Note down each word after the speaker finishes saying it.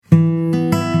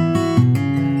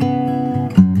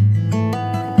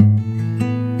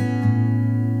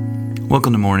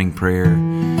Welcome to morning prayer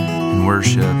and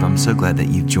worship. I'm so glad that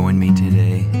you've joined me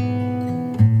today.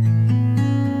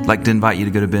 I'd like to invite you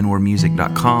to go to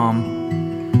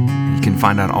benwarmusic.com. You can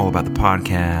find out all about the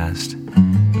podcast. I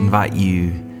invite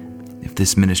you, if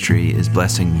this ministry is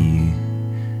blessing you,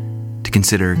 to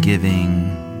consider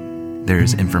giving.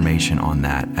 There's information on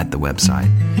that at the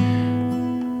website.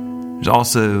 There's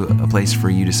also a place for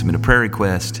you to submit a prayer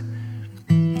request.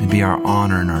 It'd be our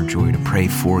honor and our joy to pray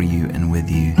for you and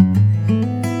with you.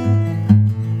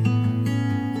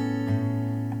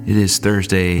 It is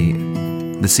Thursday,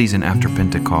 the season after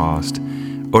Pentecost,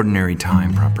 ordinary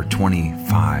time, proper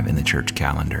 25 in the church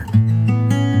calendar.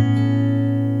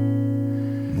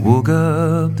 Woke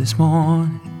up this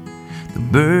morning, the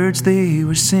birds they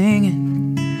were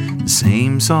singing the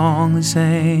same song they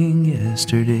sang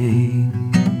yesterday.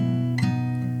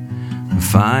 I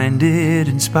find it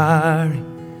inspiring,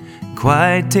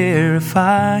 quite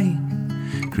terrifying.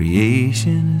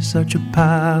 Creation is such a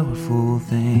powerful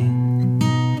thing.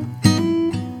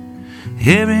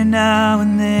 Every now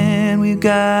and then we've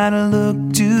gotta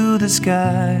look to the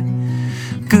sky.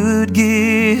 Good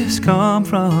gifts come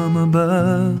from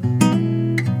above.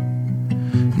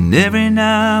 And every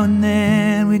now and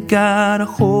then we gotta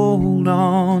hold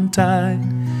on tight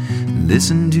and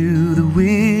listen to the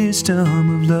wisdom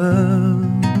of love.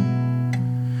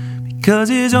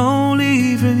 Because it's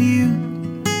only from you,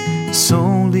 it's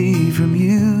only from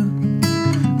you.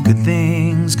 Good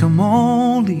things come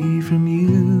only from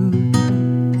you.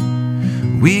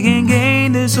 We can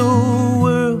gain this whole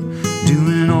world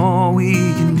doing all we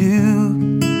can do,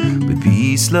 but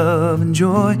peace, love, and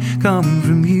joy come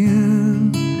from you.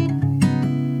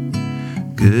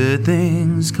 Good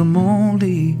things come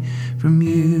only from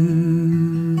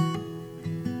you.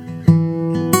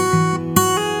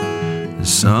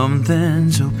 There's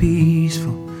something so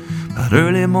peaceful about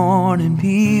early morning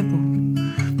people.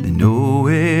 They know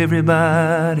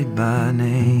everybody by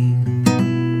name.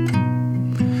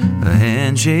 A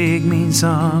handshake means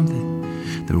something.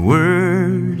 The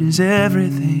word is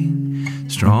everything.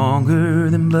 Stronger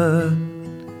than blood,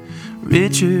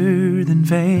 richer than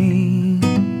fame.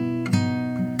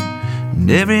 And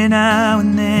every now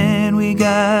and then we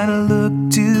gotta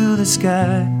look to the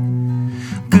sky.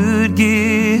 Good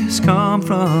gifts come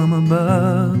from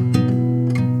above.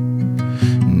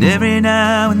 And every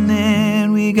now and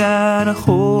then we gotta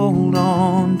hold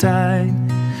on tight.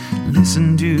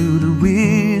 Listen to the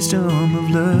wisdom of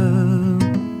love.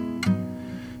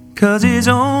 'Cause it's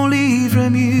only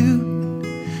from you,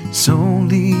 it's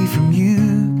only from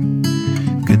you.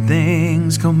 Good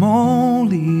things come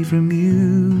only from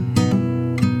you.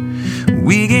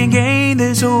 We can gain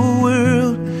this whole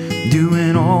world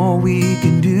doing all we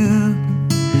can do.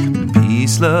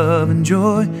 Peace, love, and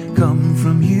joy come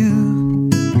from you.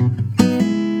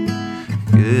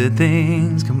 Good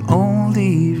things come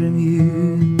only from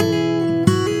you.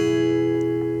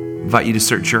 I invite you to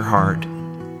search your heart.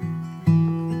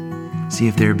 See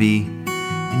if there be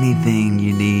anything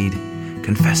you need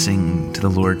confessing to the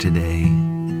Lord today.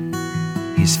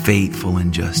 He's faithful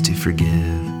and just to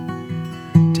forgive,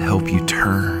 to help you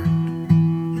turn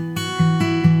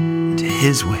to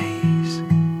His ways.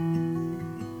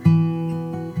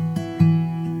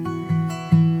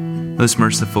 Most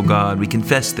merciful God, we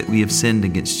confess that we have sinned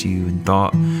against you in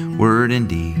thought, word, and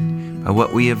deed, by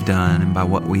what we have done and by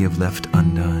what we have left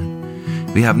undone.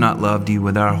 We have not loved you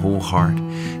with our whole heart.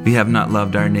 We have not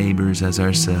loved our neighbors as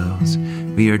ourselves.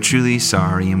 We are truly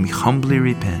sorry and we humbly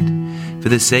repent. For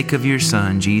the sake of your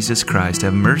Son, Jesus Christ,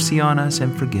 have mercy on us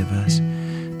and forgive us,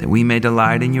 that we may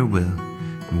delight in your will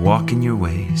and walk in your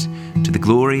ways, to the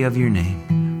glory of your name.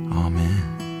 Amen.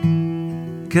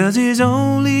 'Cause it's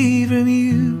only from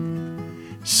you,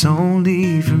 it's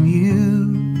only from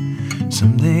you.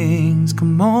 Some things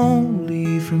come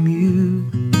only from you.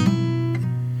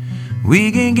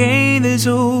 We can gain this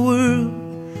whole world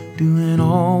doing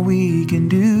all we can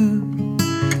do.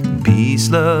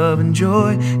 Peace, love, and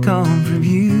joy come from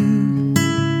you.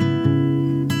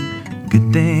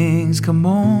 Good things come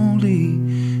only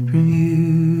from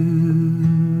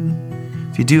you.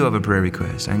 If you do have a prayer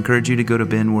request, I encourage you to go to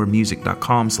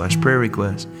benwarmusic.com/prayer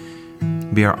request.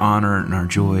 It'd be our honor and our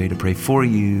joy to pray for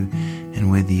you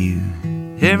and with you.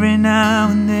 Every now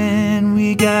and then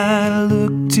we gotta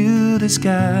look to the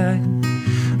sky.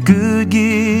 Good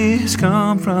gifts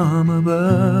come from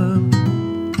above.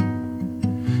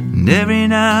 And every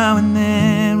now and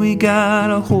then we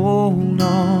gotta hold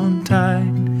on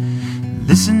tight.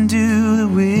 Listen to the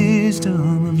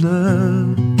wisdom of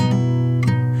love.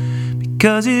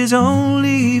 Because it's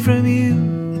only from you,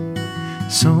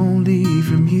 it's only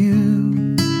from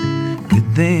you. Good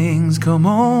Good things come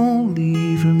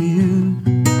only from you.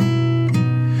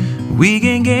 We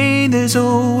can gain this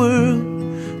whole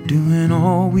world doing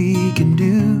all we can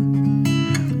do.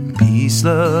 Peace,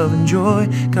 love, and joy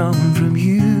come from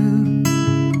you.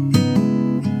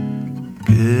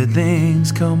 Good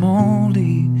things come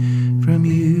only from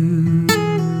you.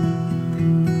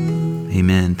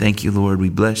 Amen. Thank you, Lord. We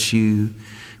bless you.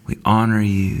 We honor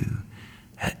you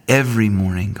every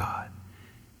morning, God.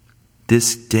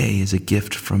 This day is a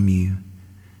gift from you.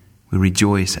 We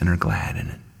rejoice and are glad in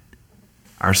it.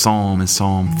 Our psalm is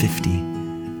Psalm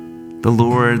 50. The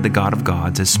Lord, the God of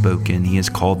gods, has spoken. He has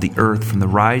called the earth from the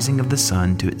rising of the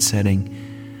sun to its setting.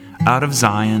 Out of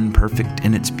Zion, perfect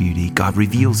in its beauty, God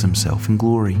reveals himself in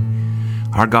glory.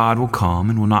 Our God will come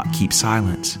and will not keep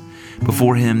silence.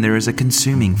 Before him there is a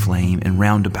consuming flame, and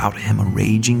round about him a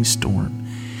raging storm.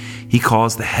 He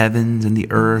calls the heavens and the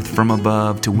earth from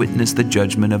above to witness the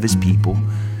judgment of his people.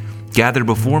 Gather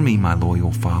before me, my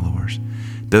loyal followers,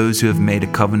 those who have made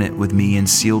a covenant with me and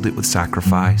sealed it with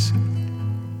sacrifice.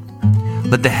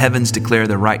 Let the heavens declare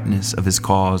the rightness of his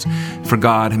cause, for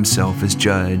God himself is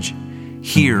judge.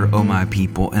 Hear, O my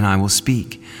people, and I will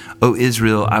speak. O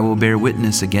Israel, I will bear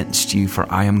witness against you,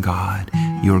 for I am God,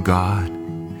 your God.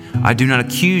 I do not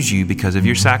accuse you because of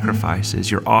your sacrifices.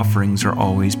 Your offerings are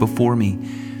always before me.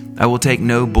 I will take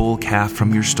no bull calf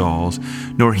from your stalls,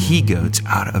 nor he-goats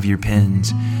out of your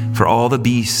pens. For all the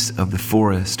beasts of the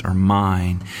forest are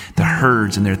mine, the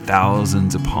herds and their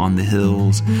thousands upon the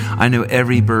hills. I know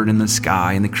every bird in the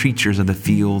sky, and the creatures of the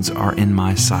fields are in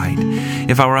my sight.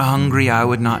 If I were hungry, I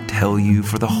would not tell you,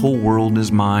 for the whole world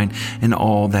is mine, and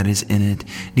all that is in it.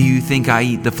 Do you think I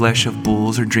eat the flesh of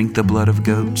bulls or drink the blood of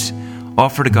goats?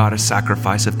 Offer to God a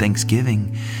sacrifice of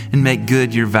thanksgiving, and make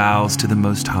good your vows to the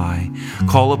Most High.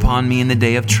 Call upon me in the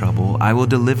day of trouble. I will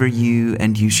deliver you,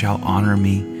 and you shall honor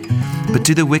me. But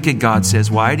to the wicked God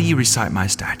says, why do you recite my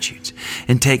statutes,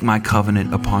 and take my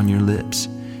covenant upon your lips?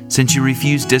 Since you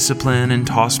refuse discipline and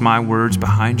toss my words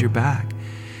behind your back.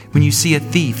 When you see a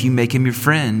thief, you make him your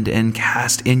friend, and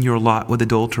cast in your lot with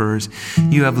adulterers.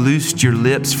 You have loosed your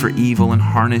lips for evil, and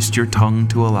harnessed your tongue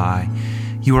to a lie.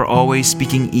 You are always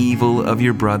speaking evil of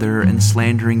your brother and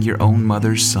slandering your own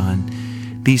mother's son.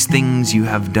 These things you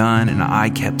have done, and I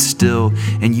kept still,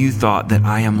 and you thought that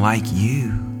I am like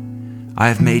you. I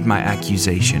have made my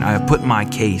accusation. I have put my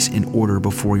case in order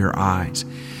before your eyes.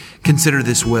 Consider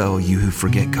this well, you who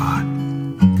forget God,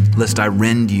 lest I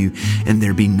rend you and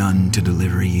there be none to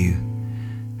deliver you.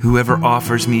 Whoever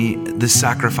offers me the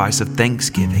sacrifice of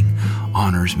thanksgiving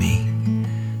honors me.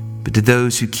 But to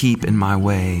those who keep in my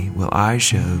way will I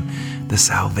show the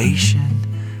salvation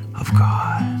of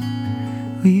God.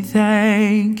 We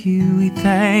thank you, we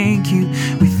thank you,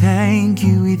 we thank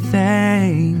you, we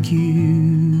thank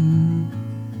you.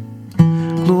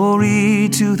 Glory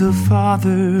to the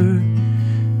Father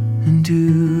and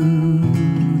to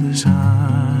the Son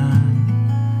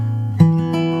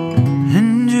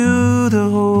and to the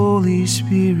Holy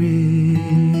Spirit,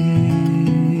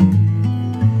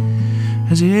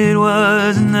 as it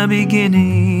was in the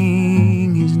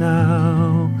beginning, is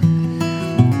now,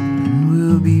 and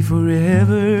will be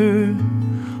forever.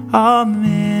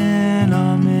 Amen,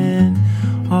 amen,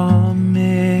 amen.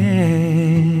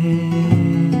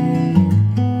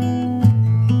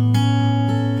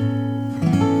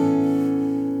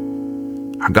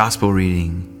 Our gospel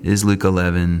reading is Luke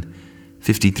 11,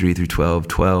 53 through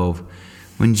 12.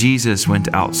 When Jesus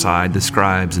went outside, the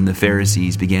scribes and the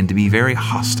Pharisees began to be very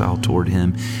hostile toward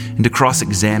him and to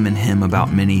cross-examine him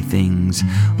about many things,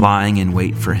 lying in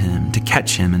wait for him, to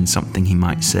catch him in something he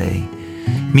might say.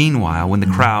 Meanwhile, when the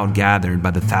crowd gathered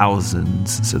by the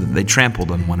thousands so that they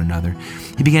trampled on one another,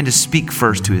 he began to speak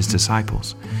first to his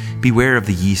disciples. Beware of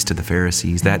the yeast of the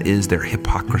Pharisees, that is their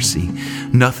hypocrisy.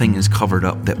 Nothing is covered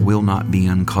up that will not be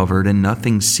uncovered, and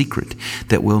nothing secret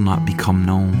that will not become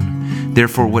known.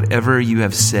 Therefore, whatever you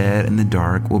have said in the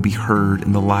dark will be heard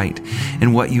in the light,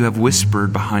 and what you have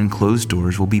whispered behind closed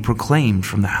doors will be proclaimed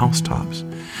from the housetops.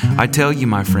 I tell you,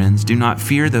 my friends, do not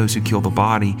fear those who kill the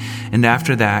body, and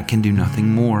after that can do nothing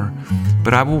more.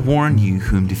 But I will warn you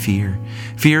whom to fear.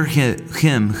 Fear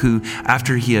him who,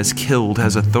 after he has killed,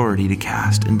 has authority to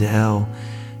cast into hell.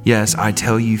 Yes, I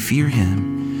tell you, fear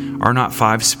him. Are not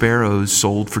 5 sparrows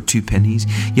sold for 2 pennies?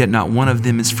 Yet not one of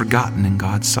them is forgotten in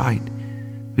God's sight.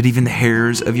 But even the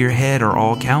hairs of your head are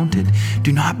all counted.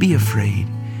 Do not be afraid.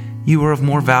 You are of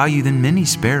more value than many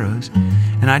sparrows.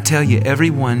 And I tell you,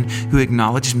 everyone who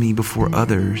acknowledges me before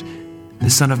others, the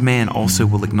Son of Man also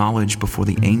will acknowledge before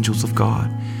the angels of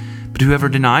God. But But whoever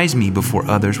denies me before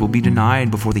others will be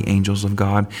denied before the angels of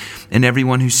God. And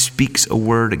everyone who speaks a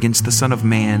word against the Son of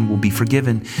Man will be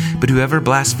forgiven. But whoever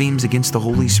blasphemes against the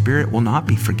Holy Spirit will not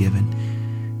be forgiven.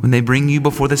 When they bring you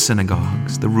before the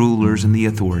synagogues, the rulers and the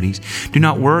authorities, do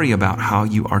not worry about how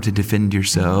you are to defend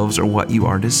yourselves or what you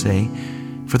are to say,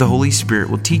 for the Holy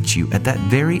Spirit will teach you at that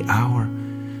very hour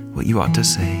what you ought to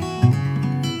say.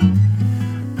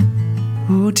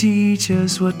 Oh, teach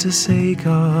us what to say,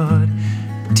 God.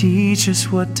 Teach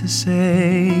us what to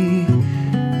say.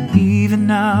 Even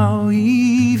now,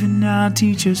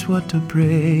 teach us what to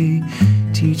pray.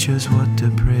 Teach us what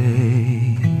to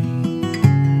pray.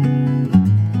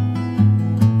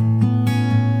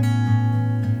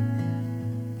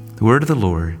 The word of the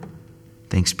Lord.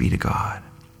 Thanks be to God.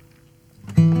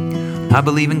 I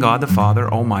believe in God the Father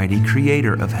Almighty,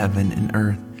 creator of heaven and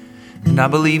earth. And I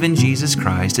believe in Jesus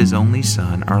Christ, his only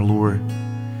Son, our Lord.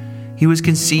 He was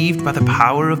conceived by the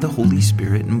power of the Holy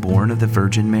Spirit and born of the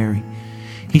Virgin Mary.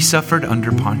 He suffered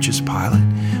under Pontius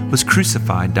Pilate, was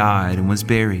crucified, died, and was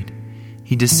buried.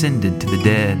 He descended to the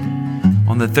dead.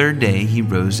 On the third day he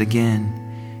rose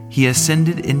again. He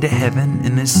ascended into heaven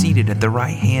and is seated at the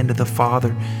right hand of the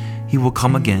Father. He will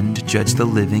come again to judge the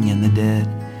living and the dead.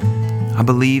 I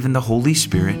believe in the Holy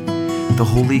Spirit, the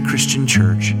holy Christian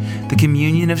church, the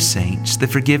communion of saints, the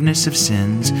forgiveness of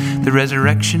sins, the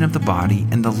resurrection of the body,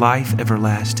 and the life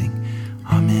everlasting.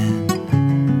 Amen.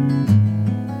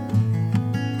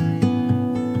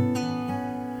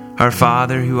 Our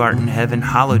Father, who art in heaven,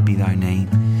 hallowed be thy name.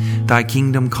 Thy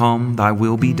kingdom come, thy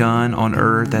will be done on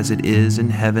earth as it is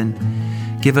in heaven.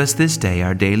 Give us this day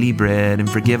our daily bread, and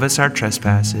forgive us our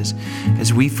trespasses,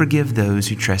 as we forgive those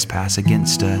who trespass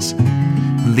against us.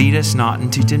 Lead us not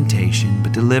into temptation,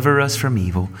 but deliver us from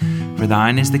evil. For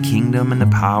thine is the kingdom and the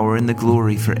power and the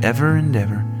glory forever and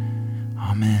ever.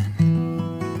 Amen.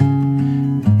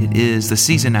 It is the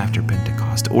season after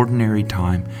Pentecost, ordinary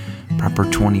time, proper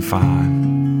 25.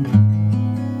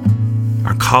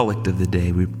 Our collect of the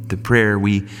day, the prayer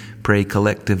we pray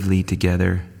collectively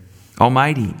together.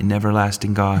 Almighty and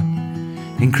everlasting God,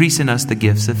 increase in us the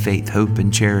gifts of faith, hope,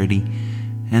 and charity,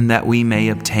 and that we may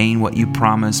obtain what you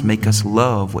promise, make us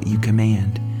love what you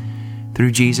command.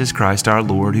 Through Jesus Christ our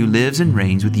Lord, who lives and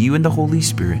reigns with you in the Holy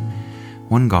Spirit,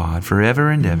 one God, forever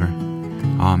and ever.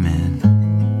 Amen.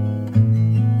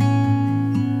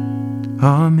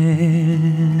 Amen.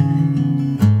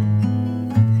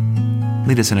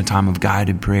 Lead us in a time of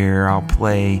guided prayer. I'll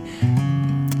play.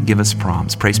 Give us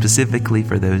prompts. Pray specifically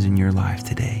for those in your life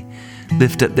today.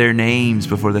 Lift up their names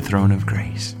before the throne of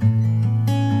grace.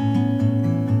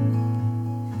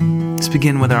 Let's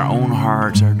begin with our own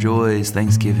hearts, our joys,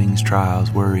 thanksgivings,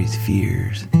 trials, worries,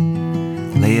 fears.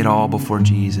 Lay it all before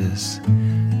Jesus.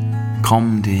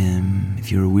 Come to him.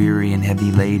 If you're weary and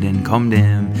heavy laden, come to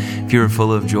him. If you're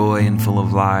full of joy and full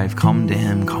of life, come to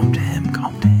him, come to him,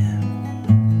 come to him.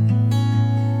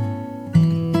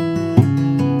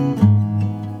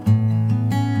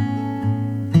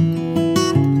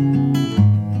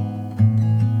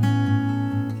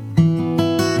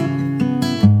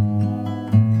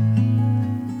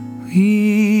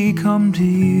 We come to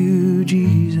you,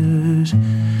 Jesus.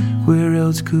 Where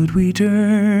else could we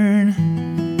turn?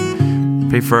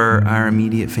 Pray for our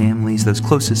immediate families, those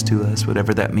closest to us,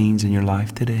 whatever that means in your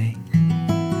life today.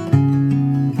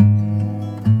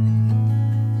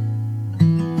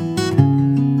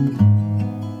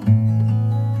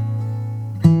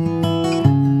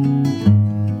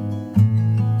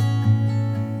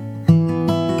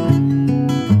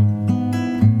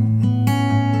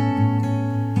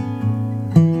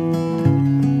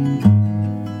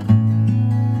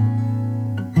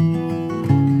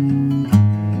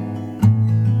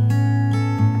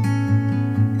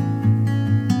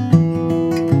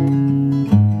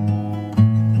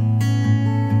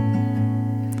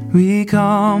 We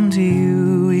come to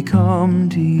you, we come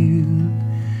to you.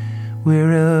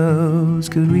 Where else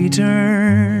could we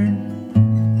turn?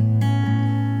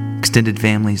 Extended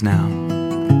families now.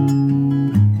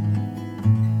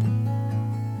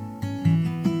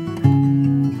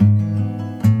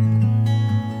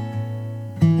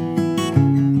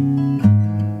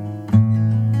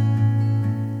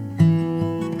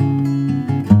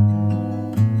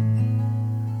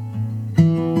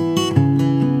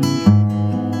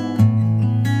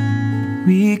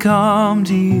 We come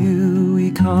to you, we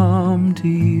come to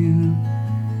you.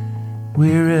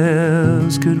 Where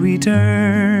else could we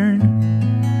turn?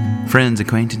 Friends,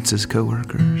 acquaintances,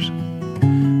 co-workers,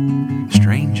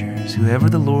 strangers, whoever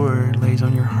the Lord lays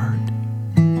on your heart.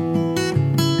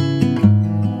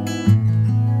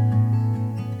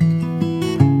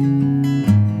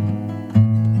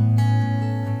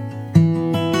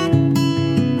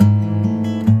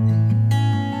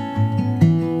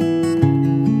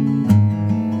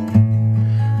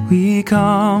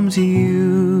 come to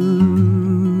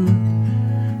you.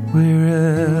 Where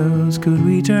else could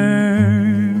we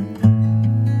turn?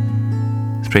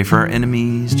 Let's pray for our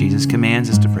enemies. Jesus commands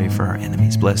us to pray for our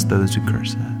enemies. Bless those who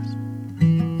curse us.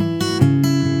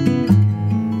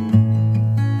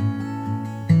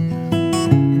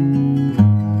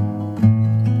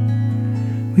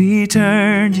 We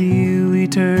turn to you, we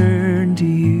turn to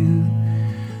you.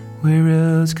 Where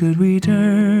else could we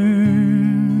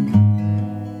turn?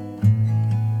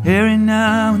 Every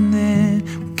now and then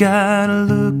we gotta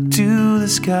look to the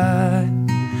sky.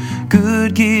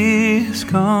 Good gifts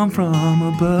come from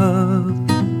above.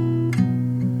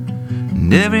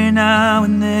 And every now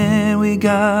and then we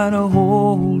gotta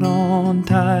hold on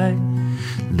tight.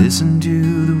 Listen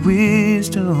to the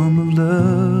wisdom of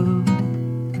love.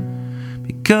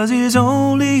 Because it's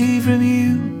only from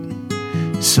you,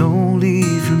 it's only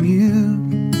from you.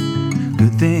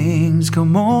 Good things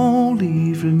come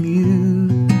only from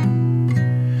you.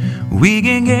 We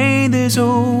can gain this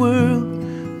whole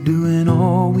world, doing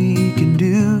all we can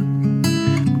do.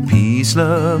 Peace,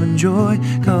 love, and joy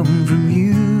come from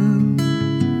you.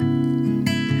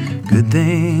 Good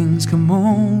things come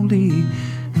only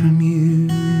from you.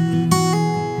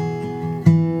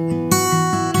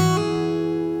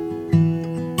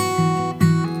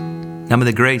 Now may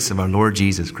the grace of our Lord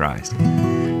Jesus Christ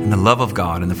and the love of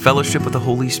God and the fellowship of the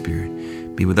Holy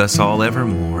Spirit be with us all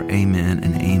evermore. Amen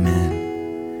and amen.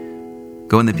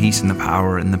 Go in the peace and the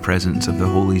power and the presence of the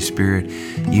Holy Spirit.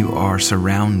 You are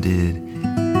surrounded.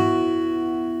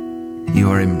 You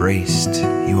are embraced.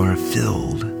 You are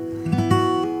filled.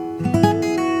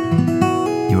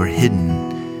 You are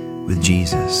hidden with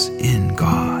Jesus in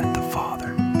God the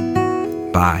Father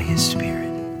by His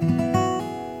Spirit.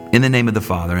 In the name of the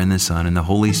Father, and the Son, and the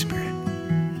Holy Spirit.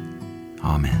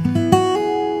 Amen.